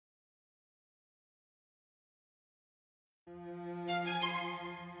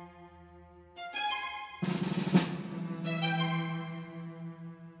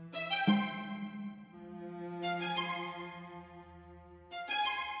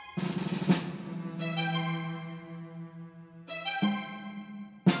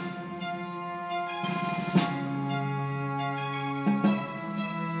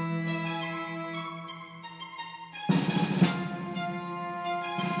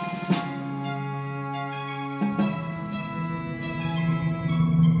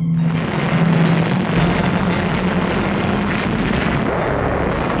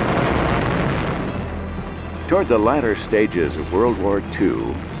Toward the latter stages of World War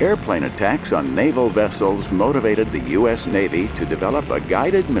II, airplane attacks on naval vessels motivated the U.S. Navy to develop a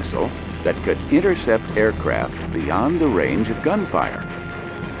guided missile that could intercept aircraft beyond the range of gunfire.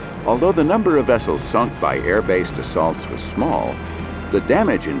 Although the number of vessels sunk by air-based assaults was small, the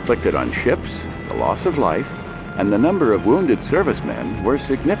damage inflicted on ships, the loss of life, and the number of wounded servicemen were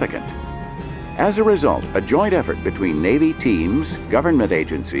significant. As a result, a joint effort between Navy teams, government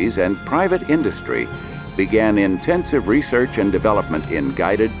agencies, and private industry began intensive research and development in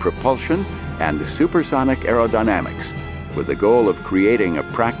guided propulsion and supersonic aerodynamics, with the goal of creating a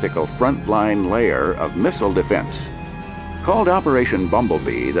practical frontline layer of missile defense. Called Operation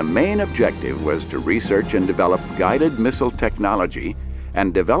Bumblebee, the main objective was to research and develop guided missile technology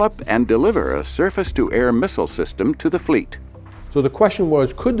and develop and deliver a surface-to-air missile system to the fleet. So the question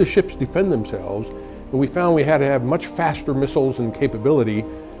was, could the ships defend themselves? And we found we had to have much faster missiles and capability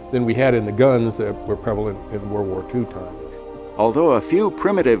than we had in the guns that were prevalent in World War II time. Although a few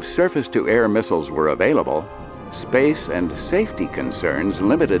primitive surface-to-air missiles were available, space and safety concerns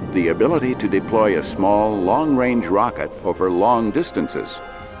limited the ability to deploy a small, long-range rocket over long distances.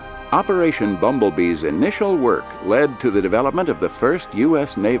 Operation Bumblebee's initial work led to the development of the first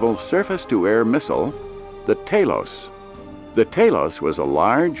U.S. naval surface-to-air missile, the Talos. The Talos was a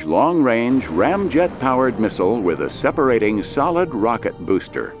large, long-range, ramjet-powered missile with a separating solid rocket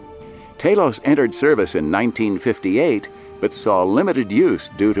booster. Talos entered service in 1958, but saw limited use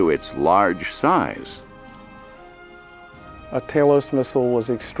due to its large size. A Talos missile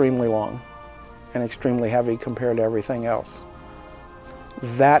was extremely long and extremely heavy compared to everything else.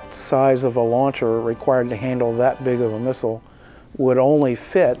 That size of a launcher required to handle that big of a missile would only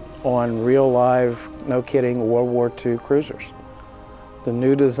fit on real live, no kidding, World War II cruisers. The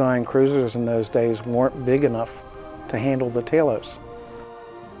new design cruisers in those days weren't big enough to handle the Talos.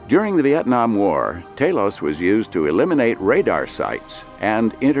 During the Vietnam War, Talos was used to eliminate radar sites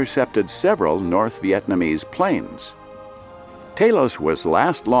and intercepted several North Vietnamese planes. Talos was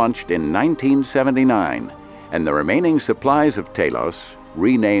last launched in 1979, and the remaining supplies of Talos,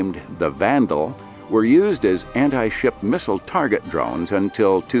 renamed the Vandal, were used as anti-ship missile target drones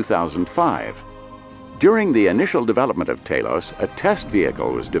until 2005. During the initial development of Talos, a test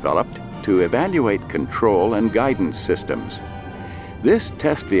vehicle was developed to evaluate control and guidance systems. This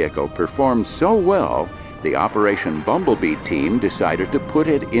test vehicle performed so well, the Operation Bumblebee team decided to put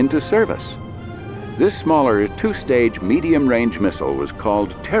it into service. This smaller two-stage medium-range missile was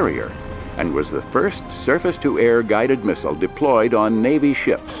called Terrier and was the first surface-to-air guided missile deployed on Navy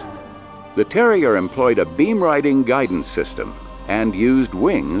ships. The Terrier employed a beam-riding guidance system and used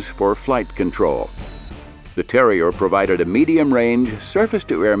wings for flight control. The Terrier provided a medium-range,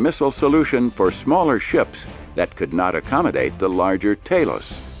 surface-to-air missile solution for smaller ships that could not accommodate the larger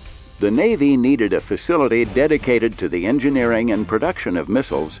Talos. The Navy needed a facility dedicated to the engineering and production of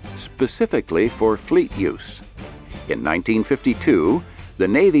missiles specifically for fleet use. In 1952, the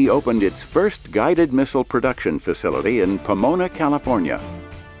Navy opened its first guided missile production facility in Pomona, California.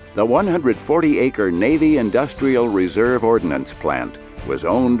 The 140-acre Navy Industrial Reserve Ordnance Plant was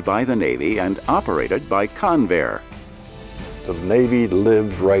owned by the Navy and operated by Convair. The Navy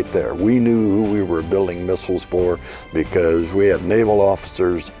lived right there. We knew who we were building missiles for because we had naval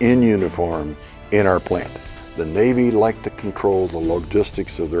officers in uniform in our plant. The Navy liked to control the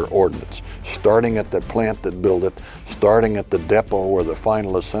logistics of their ordnance, starting at the plant that built it, starting at the depot where the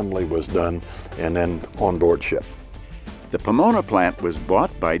final assembly was done, and then on board ship. The Pomona plant was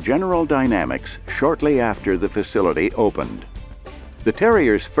bought by General Dynamics shortly after the facility opened. The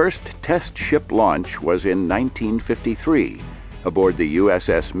Terrier's first test ship launch was in 1953 aboard the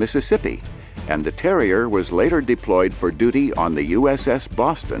USS Mississippi, and the Terrier was later deployed for duty on the USS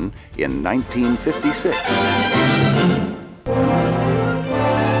Boston in 1956.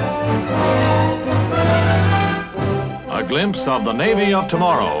 A glimpse of the Navy of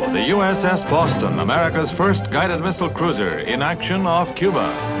tomorrow, the USS Boston, America's first guided missile cruiser in action off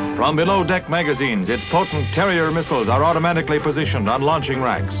Cuba. From below deck magazines, its potent Terrier missiles are automatically positioned on launching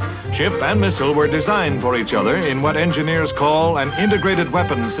racks. Ship and missile were designed for each other in what engineers call an integrated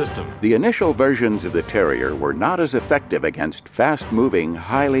weapons system. The initial versions of the Terrier were not as effective against fast-moving,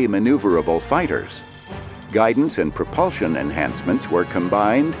 highly maneuverable fighters. Guidance and propulsion enhancements were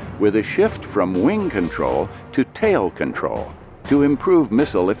combined with a shift from wing control to tail control to improve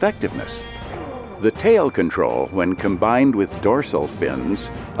missile effectiveness. The tail control, when combined with dorsal fins,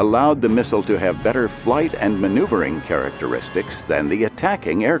 allowed the missile to have better flight and maneuvering characteristics than the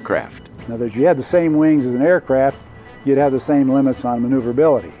attacking aircraft. In other words, you had the same wings as an aircraft, you'd have the same limits on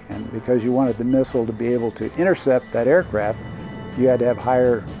maneuverability. And because you wanted the missile to be able to intercept that aircraft, you had to have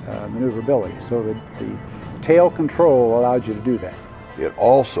higher maneuverability. So the tail control allowed you to do that. It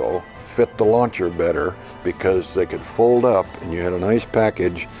also fit the launcher better because they could fold up and you had a nice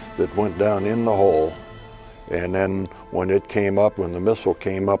package that went down in the hole, and then when it came up, when the missile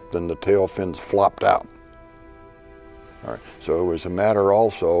came up, then the tail fins flopped out. All right. So it was a matter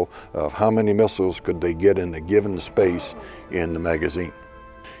also of how many missiles could they get in the given space in the magazine.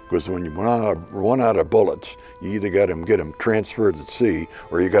 Because when you run out of bullets, you either got to get them transferred at sea,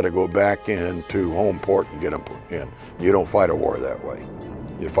 or you got to go back into home port and get them put in. You don't fight a war that way.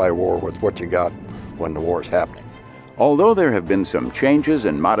 You fight a war with what you got when the war is happening. Although there have been some changes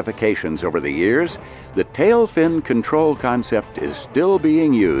and modifications over the years, the tail fin control concept is still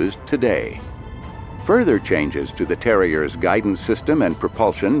being used today. Further changes to the Terrier's guidance system and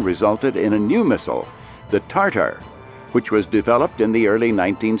propulsion resulted in a new missile, the Tartar, which was developed in the early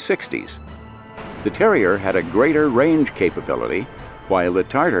 1960s. The Terrier had a greater range capability, while the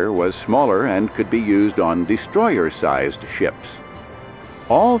Tartar was smaller and could be used on destroyer-sized ships.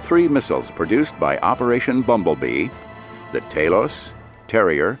 All three missiles produced by Operation Bumblebee, the Talos,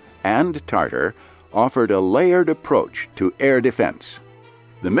 Terrier, and Tartar, offered a layered approach to air defense.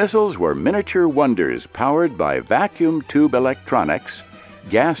 The missiles were miniature wonders powered by vacuum tube electronics,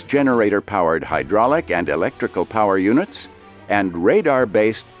 gas generator-powered hydraulic and electrical power units, and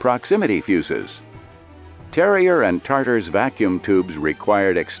radar-based proximity fuses. Terrier and Tartar's vacuum tubes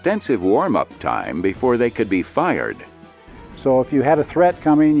required extensive warm-up time before they could be fired. So if you had a threat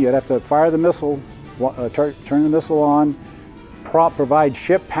coming, you'd have to fire the missile, turn the missile on, provide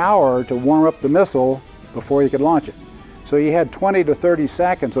ship power to warm up the missile before you could launch it. So you had 20 to 30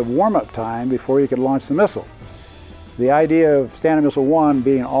 seconds of warm-up time before you could launch the missile. The idea of Standard Missile 1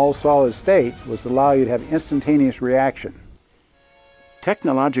 being all solid state was to allow you to have instantaneous reaction.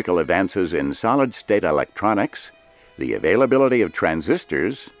 Technological advances in solid-state electronics, the availability of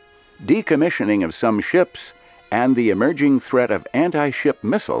transistors, decommissioning of some ships, and the emerging threat of anti-ship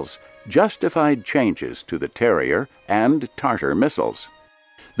missiles justified changes to the Terrier and Tartar missiles.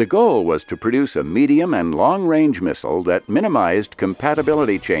 The goal was to produce a medium and long-range missile that minimized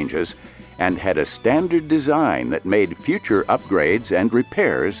compatibility changes and had a standard design that made future upgrades and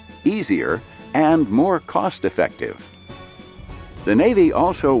repairs easier and more cost-effective. The Navy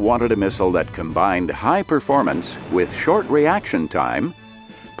also wanted a missile that combined high performance with short reaction time,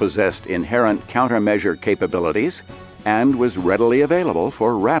 possessed inherent countermeasure capabilities, and was readily available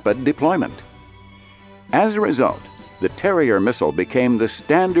for rapid deployment. As a result, the Terrier missile became the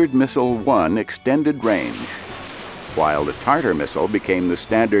Standard Missile 1 extended range, while the Tartar missile became the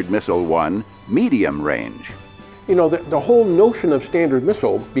Standard Missile 1 medium range. You know, the whole notion of Standard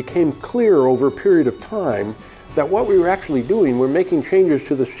Missile became clear over a period of time that what we were actually doing, we're making changes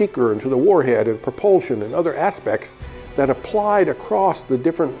to the seeker and to the warhead and propulsion and other aspects that applied across the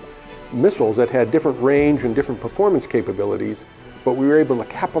different missiles that had different range and different performance capabilities, but we were able to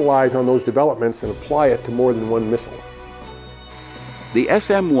capitalize on those developments and apply it to more than one missile. The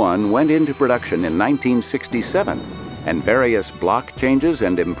SM-1 went into production in 1967, and various block changes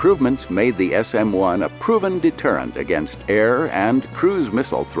and improvements made the SM-1 a proven deterrent against air and cruise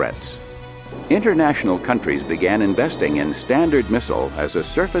missile threats. International countries began investing in Standard Missile as a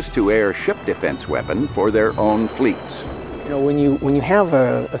surface-to-air ship defense weapon for their own fleets. You know, when you have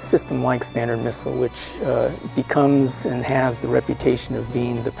a system like Standard Missile, which becomes and has the reputation of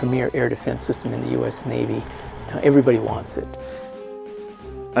being the premier air defense system in the U.S. Navy, everybody wants it.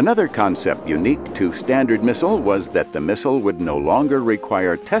 Another concept unique to Standard Missile was that the missile would no longer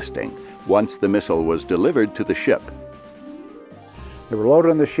require testing once the missile was delivered to the ship. They were loaded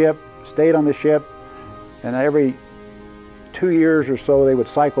on the ship, stayed on the ship, and every 2 years or so they would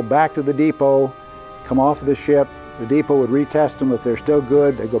cycle back to the depot, come off of the ship. The depot would retest them. If they're still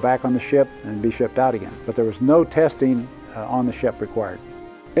good, they'd go back on the ship and be shipped out again. But there was no testing on the ship required.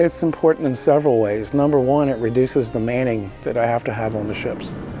 It's important in several ways. Number one, it reduces the manning that I have to have on the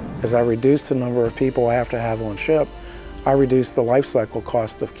ships. As I reduce the number of people I have to have on ship, I reduce the life cycle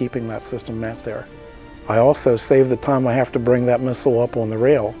cost of keeping that system out there. I also save the time I have to bring that missile up on the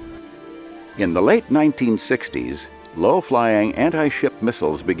rail. In the late 1960s, low-flying anti-ship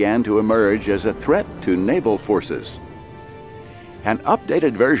missiles began to emerge as a threat to naval forces. An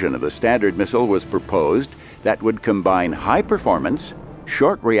updated version of the Standard Missile was proposed that would combine high performance,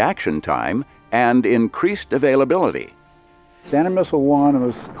 short reaction time, and increased availability. Standard Missile 1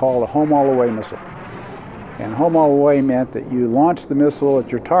 was called a home all the way missile. And home all the way meant that you launched the missile at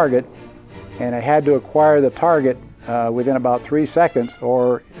your target and it had to acquire the target within about 3 seconds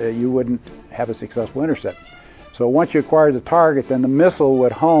or you wouldn't have a successful intercept. So once you acquired the target, then the missile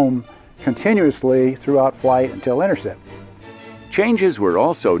would home continuously throughout flight until intercept. Changes were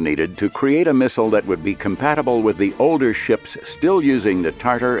also needed to create a missile that would be compatible with the older ships still using the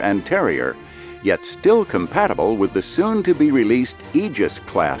Tartar and Terrier, yet still compatible with the soon-to-be-released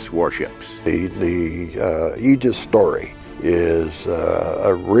Aegis-class warships. The Aegis story is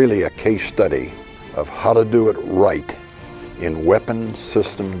really a case study of how to do it right in weapon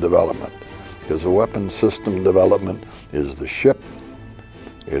system development. Because the weapon system development is the ship,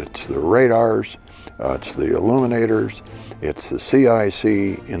 it's the radars, it's the illuminators, it's the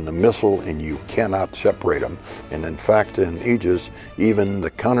CIC in the missile, and you cannot separate them. And in fact, in Aegis, even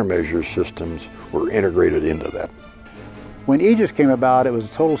the countermeasure systems were integrated into that. When Aegis came about, it was a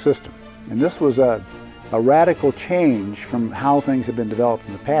total system. And this was a radical change from how things had been developed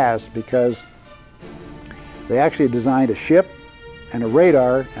in the past, because they actually designed a ship and a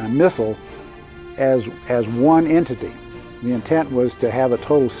radar and a missile as one entity. The intent was to have a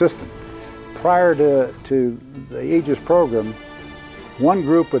total system. Prior to the Aegis program, one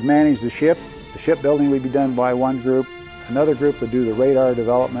group would manage the shipbuilding would be done by one group, another group would do the radar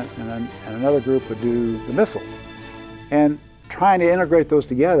development, and another group would do the missile. And trying to integrate those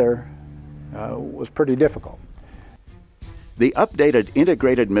together was pretty difficult. The updated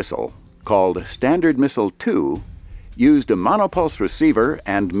integrated missile, called Standard Missile 2, used a monopulse receiver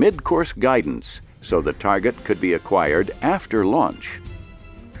and mid-course guidance so the target could be acquired after launch.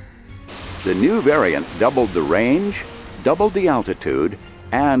 The new variant doubled the range, doubled the altitude,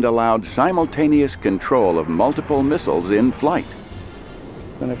 and allowed simultaneous control of multiple missiles in flight.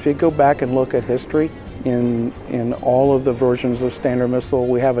 And if you go back and look at history, in all of the versions of Standard Missile,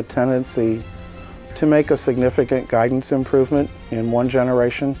 we have a tendency to make a significant guidance improvement in one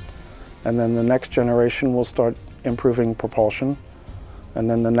generation, and then the next generation will start improving propulsion, and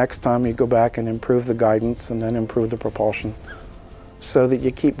then the next time you go back and improve the guidance and then improve the propulsion, so that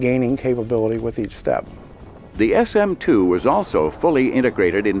you keep gaining capability with each step. The SM-2 was also fully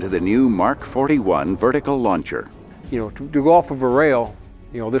integrated into the new Mark 41 vertical launcher. You know, to go off of a rail,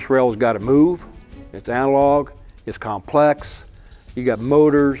 you know, this rail has got to move. It's analog, it's complex, you got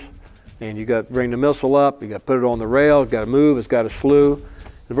motors, and you got to bring the missile up, you got to put it on the rail, it's got to move, it's got to slew.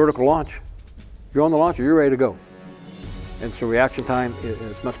 The vertical launch, you're on the launcher, you're ready to go. And so reaction time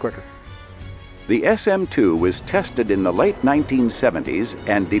is much quicker. The SM-2 was tested in the late 1970s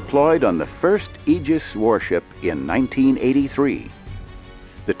and deployed on the first Aegis warship in 1983.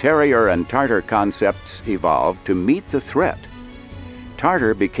 The Terrier and Tartar concepts evolved to meet the threat.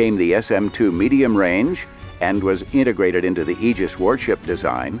 Tartar became the SM-2 medium range and was integrated into the Aegis warship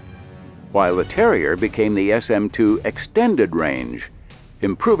design, while the Terrier became the SM-2 extended range,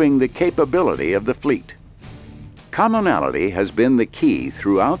 improving the capability of the fleet. Commonality has been the key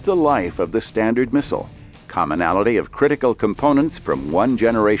throughout the life of the Standard Missile. Commonality of critical components from one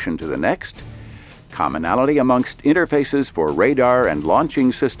generation to the next, commonality amongst interfaces for radar and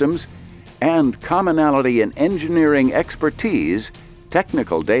launching systems, and commonality in engineering expertise,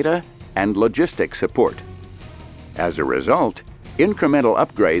 technical data, and logistic support. As a result, incremental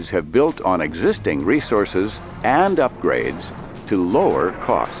upgrades have built on existing resources and upgrades to lower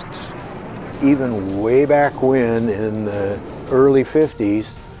costs. Even way back when, in the early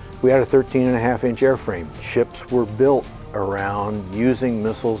 50s, we had a 13.5-inch airframe. Ships were built around using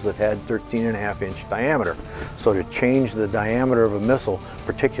missiles that had 13.5-inch diameter. So to change the diameter of a missile,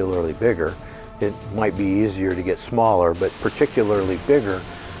 particularly bigger, it might be easier to get smaller, but particularly bigger,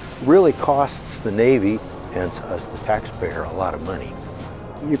 really costs the Navy, hence us the taxpayer, a lot of money.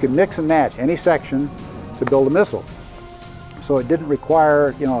 You could mix and match any section to build a missile. So it didn't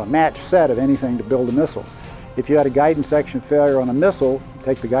require, you know, a match set of anything to build a missile. If you had a guidance section failure on a missile,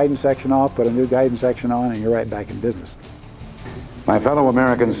 take the guidance section off, put a new guidance section on, and you're right back in business. My fellow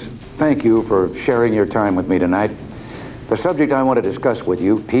Americans, thank you for sharing your time with me tonight. The subject I want to discuss with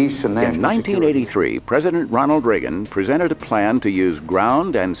you, peace and national security. In 1983, President Ronald Reagan presented a plan to use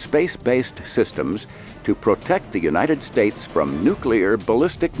ground and space-based systems to protect the United States from nuclear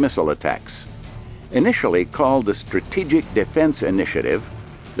ballistic missile attacks. Initially called the Strategic Defense Initiative,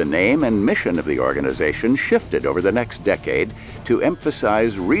 the name and mission of the organization shifted over the next decade to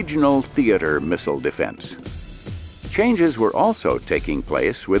emphasize regional theater missile defense. Changes were also taking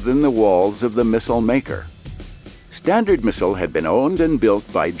place within the walls of the missile maker. Standard Missile had been owned and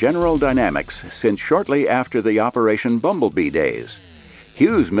built by General Dynamics since shortly after the Operation Bumblebee days.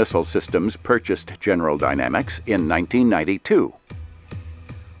 Hughes Missile Systems purchased General Dynamics in 1992.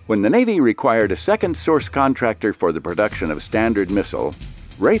 When the Navy required a second source contractor for the production of Standard Missile,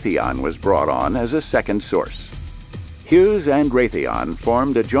 Raytheon was brought on as a second source. Hughes and Raytheon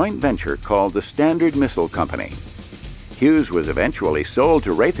formed a joint venture called the Standard Missile Company. Hughes was eventually sold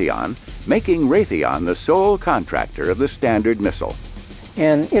to Raytheon, making Raytheon the sole contractor of the Standard Missile.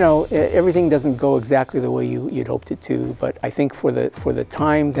 And you know, everything doesn't go exactly the way you'd hoped it to, but I think for the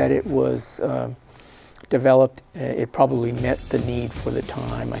time that it was developed, it probably met the need for the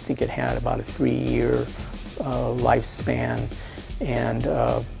time. I think it had about a 3-year lifespan, and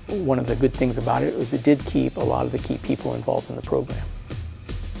one of the good things about it was it did keep a lot of the key people involved in the program.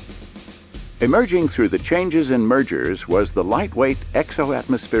 Emerging through the changes and mergers was the lightweight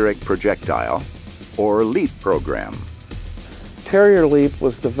exo-atmospheric projectile, or LEAP program. Terrier LEAP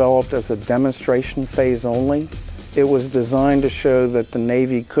was developed as a demonstration phase only. It was designed to show that the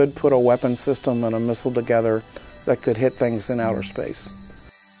Navy could put a weapon system and a missile together that could hit things in outer space.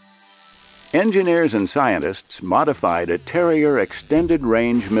 Engineers and scientists modified a Terrier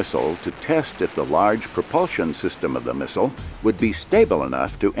extended-range missile to test if the large propulsion system of the missile would be stable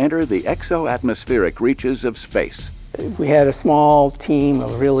enough to enter the exo-atmospheric reaches of space. We had a small team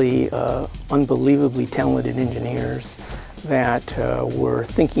of really unbelievably talented engineers that were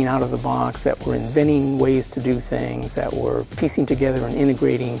thinking out of the box, that were inventing ways to do things, that were piecing together and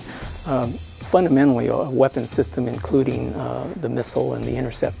integrating fundamentally a weapon system, including the missile and the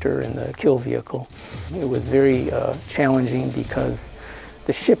interceptor and the kill vehicle. It was very challenging because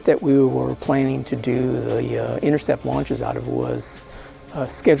the ship that we were planning to do the intercept launches out of was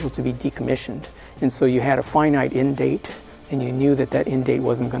scheduled to be decommissioned. And so you had a finite end date, and you knew that that end date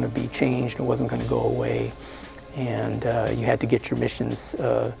wasn't going to be changed and wasn't going to go away. And you had to get your missions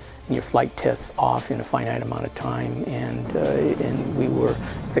and your flight tests off in a finite amount of time, and we were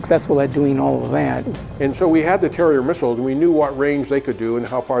successful at doing all of that. And so we had the Terrier missiles, and we knew what range they could do and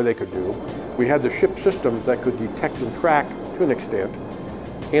how far they could do. We had the ship systems that could detect and track to an extent.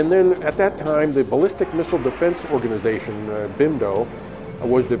 And then at that time, the Ballistic Missile Defense Organization, BIMDO,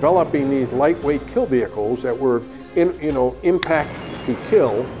 was developing these lightweight kill vehicles that were, impact to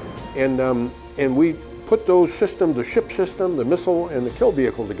kill, and we put those systems, the ship system, the missile, and the kill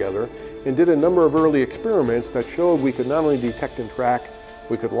vehicle together, and did a number of early experiments that showed we could not only detect and track,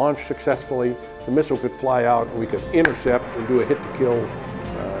 we could launch successfully, the missile could fly out, and we could intercept and do a hit-to-kill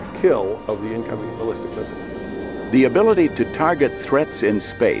kill of the incoming ballistic missile. The ability to target threats in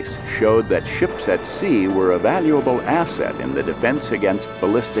space showed that ships at sea were a valuable asset in the defense against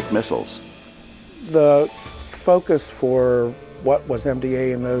ballistic missiles. The focus for what was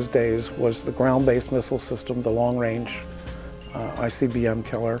MDA in those days was the ground-based missile system, the long-range ICBM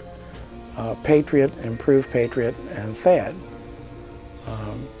killer, Patriot, improved Patriot, and THAAD.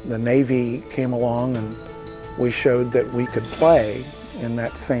 The Navy came along and we showed that we could play in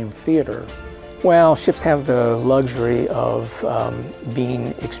that same theater. Well, ships have the luxury of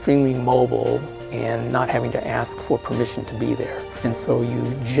being extremely mobile and not having to ask for permission to be there. And so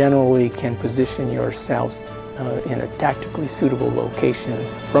you generally can position yourselves in a tactically suitable location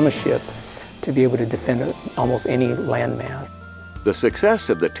from a ship to be able to defend almost any landmass. The success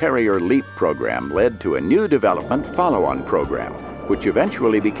of the Terrier LEAP program led to a new development follow-on program, which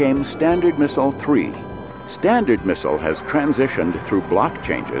eventually became Standard Missile 3. Standard Missile has transitioned through block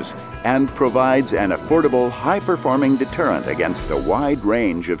changes and provides an affordable, high-performing deterrent against a wide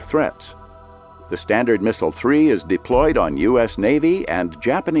range of threats. The Standard Missile 3 is deployed on U.S. Navy and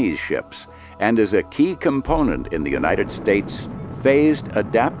Japanese ships and is a key component in the United States' phased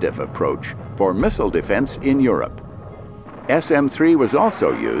adaptive approach for missile defense in Europe. SM-3 was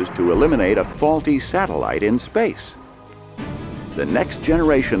also used to eliminate a faulty satellite in space. The next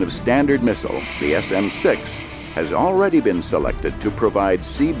generation of Standard Missile, the SM-6, has already been selected to provide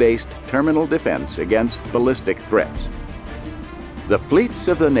sea-based terminal defense against ballistic threats. The fleets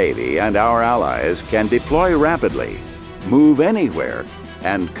of the Navy and our allies can deploy rapidly, move anywhere,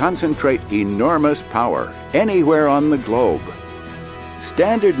 and concentrate enormous power anywhere on the globe.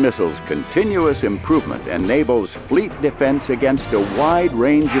 Standard Missile's continuous improvement enables fleet defense against a wide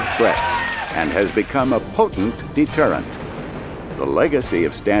range of threats and has become a potent deterrent. The legacy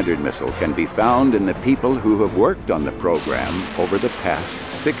of Standard Missile can be found in the people who have worked on the program over the past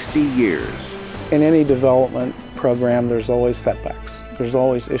 60 years. In any development program, there's always setbacks. There's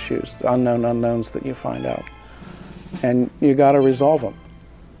always issues, unknown unknowns that you find out. And you got to resolve them.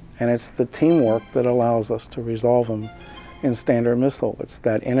 And it's the teamwork that allows us to resolve them in Standard Missile. It's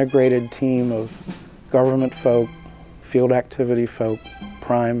that integrated team of government folk, field activity folk,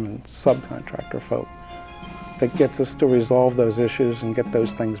 prime and subcontractor folk that gets us to resolve those issues and get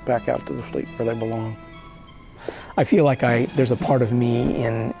those things back out to the fleet where they belong. I feel like there's a part of me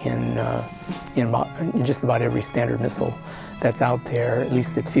in just about every Standard Missile that's out there. At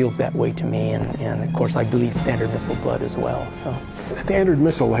least it feels that way to me, and of course I bleed Standard Missile blood as well. So Standard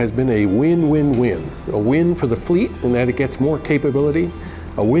Missile has been a win-win-win. A win for the fleet in that it gets more capability,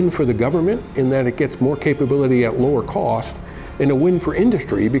 a win for the government in that it gets more capability at lower cost, and a win for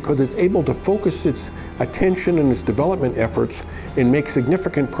industry because it's able to focus its attention and its development efforts and make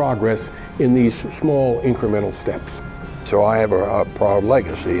significant progress in these small incremental steps. So I have a proud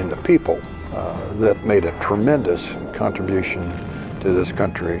legacy in the people that made a tremendous contribution to this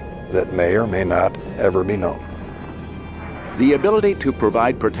country that may or may not ever be known. The ability to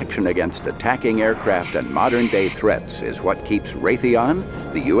provide protection against attacking aircraft and modern-day threats is what keeps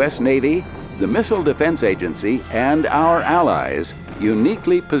Raytheon, the U.S. Navy, the Missile Defense Agency, and our allies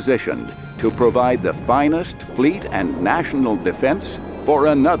uniquely positioned to provide the finest fleet and national defense for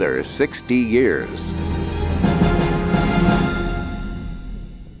another 60 years.